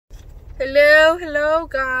Hello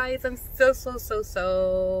guys. I'm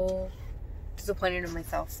so disappointed in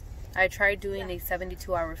myself. I tried doing a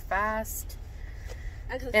 72-hour fast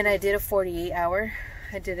and I did a 48-hour.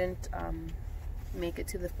 I didn't make it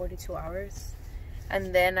to the 42 hours.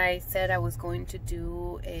 And then I said I was going to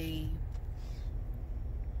do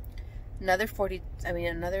another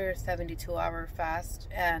 72-hour fast,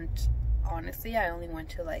 and honestly I only went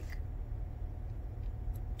to like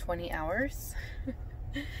 20 hours.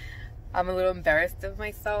 I'm a little embarrassed of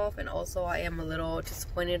myself, and also I am a little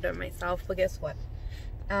disappointed in myself, but guess what?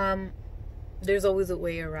 There's always a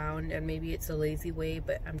way around, and maybe it's a lazy way,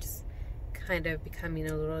 but I'm just kind of becoming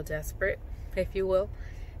a little desperate, if you will.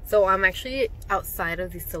 So I'm actually outside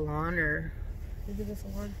of the salon, or is it a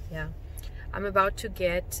salon? Yeah. I'm about to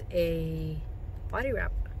get a body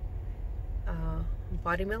wrap,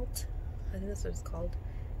 body melt. I think that's what it's called.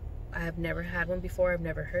 I have never had one before. I've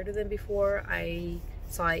never heard of them before. I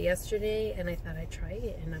saw it yesterday and I thought I'd try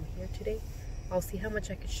it, and I'm here today. I'll see how much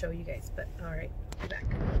I could show you guys, but all right, be back.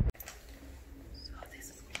 So this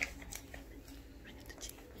is I'm at the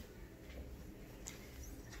gym.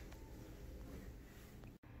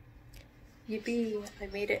 Yippee, I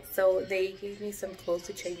made it. So they gave me some clothes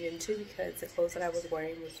to change into because the clothes that I was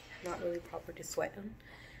wearing was not really proper to sweat in.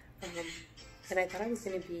 And I thought I was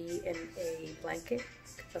going to be in a blanket.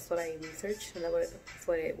 That's what I researched, and that's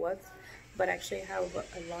what it was. But actually I have a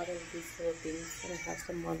lot of these little things, and I have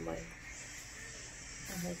some on my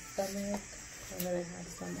stomach, and then I have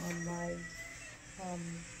some on my,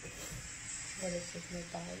 what is this, my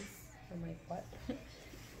thighs, or my butt.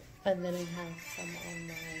 And then I have some on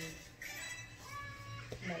my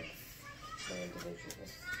legs, for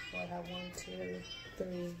individuals. So I have 1, 2,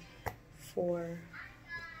 3, 4,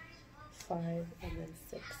 5, and then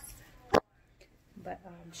 6. But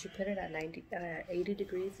she put it at 80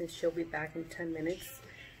 degrees, and she'll be back in 10 minutes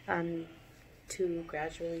to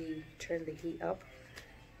gradually turn the heat up.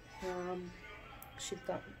 She's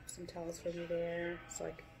got some towels for me there so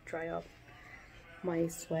I can dry up my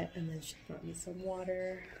sweat, and then she brought me some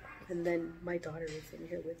water. And then my daughter was in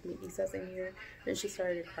here with me. Isa's in here, and she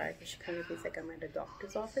started to cry because she kind of thinks like I'm at a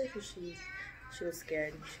doctor's office, and she was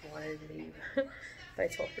scared and she wanted to leave. But I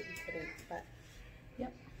told her we couldn't. But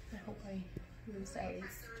yep, I hope I lose at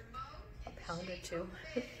least a pound or 2.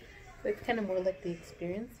 It's kind of more like the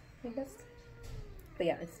experience, I guess. But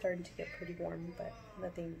yeah, it's starting to get pretty warm, but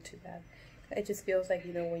nothing too bad. It just feels like,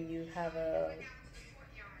 you know, when you have a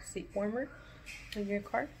seat warmer in your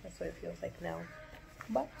car, that's what it feels like now.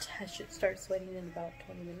 But I should start sweating in about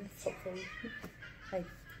 20 minutes, hopefully. I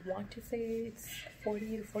want to say it's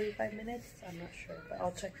 40 to 45 minutes. I'm not sure, but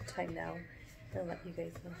I'll check the time now and let you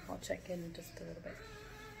guys know. I'll check in just a little bit.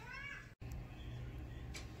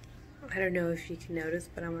 I don't know if you can notice,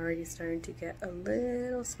 but I'm already starting to get a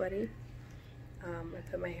little sweaty. I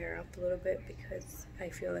put my hair up a little bit because I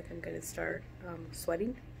feel like I'm going to start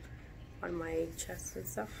sweating on my chest and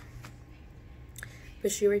stuff.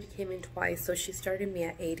 But she already came in twice, so she started me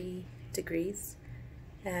at 80 degrees.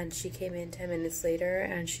 And she came in 10 minutes later,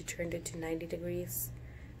 and she turned it to 90 degrees.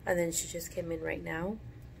 And then she just came in right now,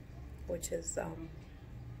 which is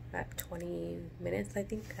at 20 minutes, I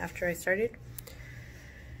think, after I started.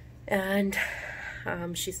 And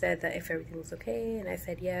she said that if everything was okay, and I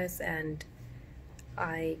said yes, and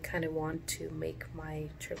I kind of want to make my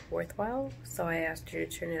trip worthwhile, so I asked her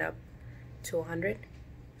to turn it up to 100.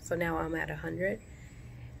 So now I'm at 100,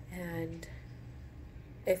 and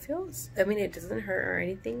it feels, I mean, it doesn't hurt or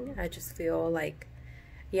anything. I just feel like,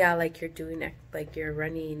 yeah, like you're doing it, like you're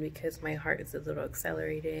running, because my heart is a little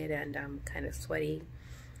accelerated, and I'm kind of sweaty,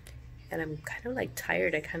 and I'm kind of like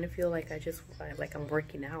tired. I kind of feel like I'm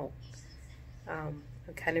working out.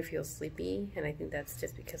 I kind of feel sleepy, and I think that's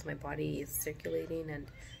just because my body is circulating, and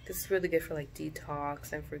this is really good for like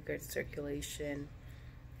detox and for good circulation.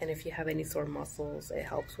 And if you have any sore muscles, it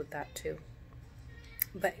helps with that too.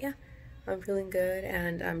 But yeah, I'm feeling good,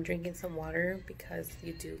 and I'm drinking some water because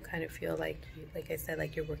you do kind of feel like, like I said,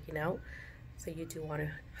 like you're working out, so you do want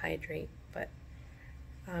to hydrate. But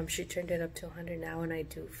she turned it up to 100 now, and I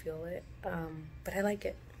do feel it. But I like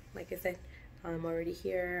it. Like I said, I'm already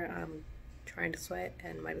here. I'm trying to sweat,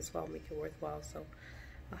 and might as well make it worthwhile. So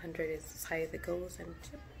 100 is as high as it goes, and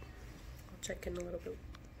I'll check in a little bit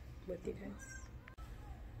with you guys.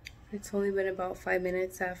 It's only been about 5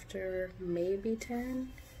 minutes after maybe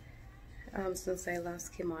 10 since I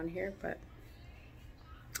last came on here, but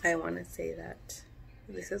I want to say that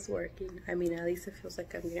this is working. I mean, at least it feels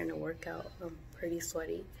like I'm getting a workout. I'm pretty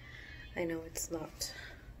sweaty. I know it's not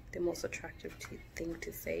the most attractive thing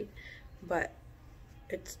to say, but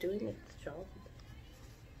it's doing its job.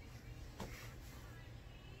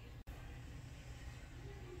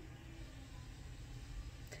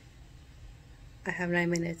 I have 9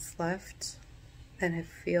 minutes left and I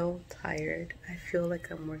feel tired. I feel like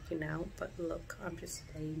I'm working out, but look, I'm just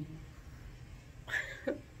laying.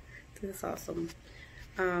 This is awesome.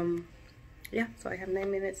 Yeah, so I have 9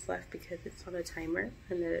 minutes left because it's on a timer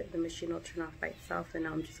and the machine will turn off by itself, and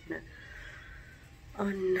now I'm just gonna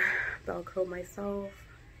Velcro myself,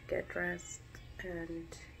 get dressed, and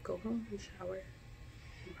go home and shower.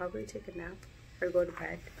 And probably take a nap or go to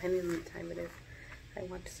bed, depending on the time it is. I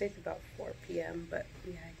want to say it's about 4 p.m., but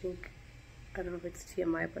yeah, I don't know if it's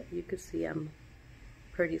TMI, but you can see I'm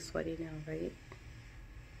pretty sweaty now, right?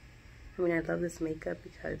 I mean, I love this makeup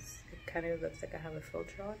because it kind of looks like I have a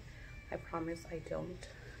filter on. I promise I don't.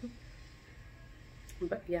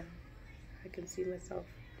 But yeah, I can see myself.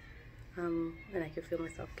 And I can feel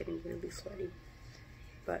myself getting really sweaty.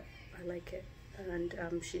 But I like it.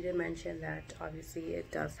 And she did mention that obviously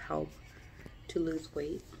it does help to lose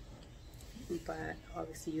weight. But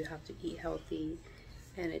obviously you have to eat healthy.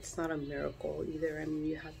 And it's not a miracle either. I mean,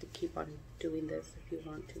 you have to keep on doing this if you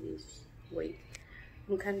want to lose weight.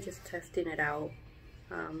 I'm kind of just testing it out.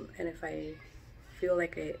 And if I feel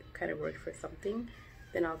like it kind of worked for something,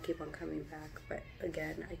 then I'll keep on coming back. But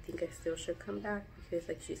again, I think I still should come back because,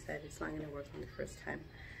 like she said, it's not going to work on the first time.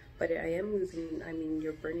 But I am losing, I mean,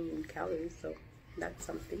 you're burning calories, so that's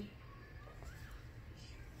something.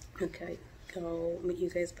 Okay, I'll meet you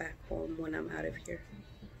guys back home when I'm out of here.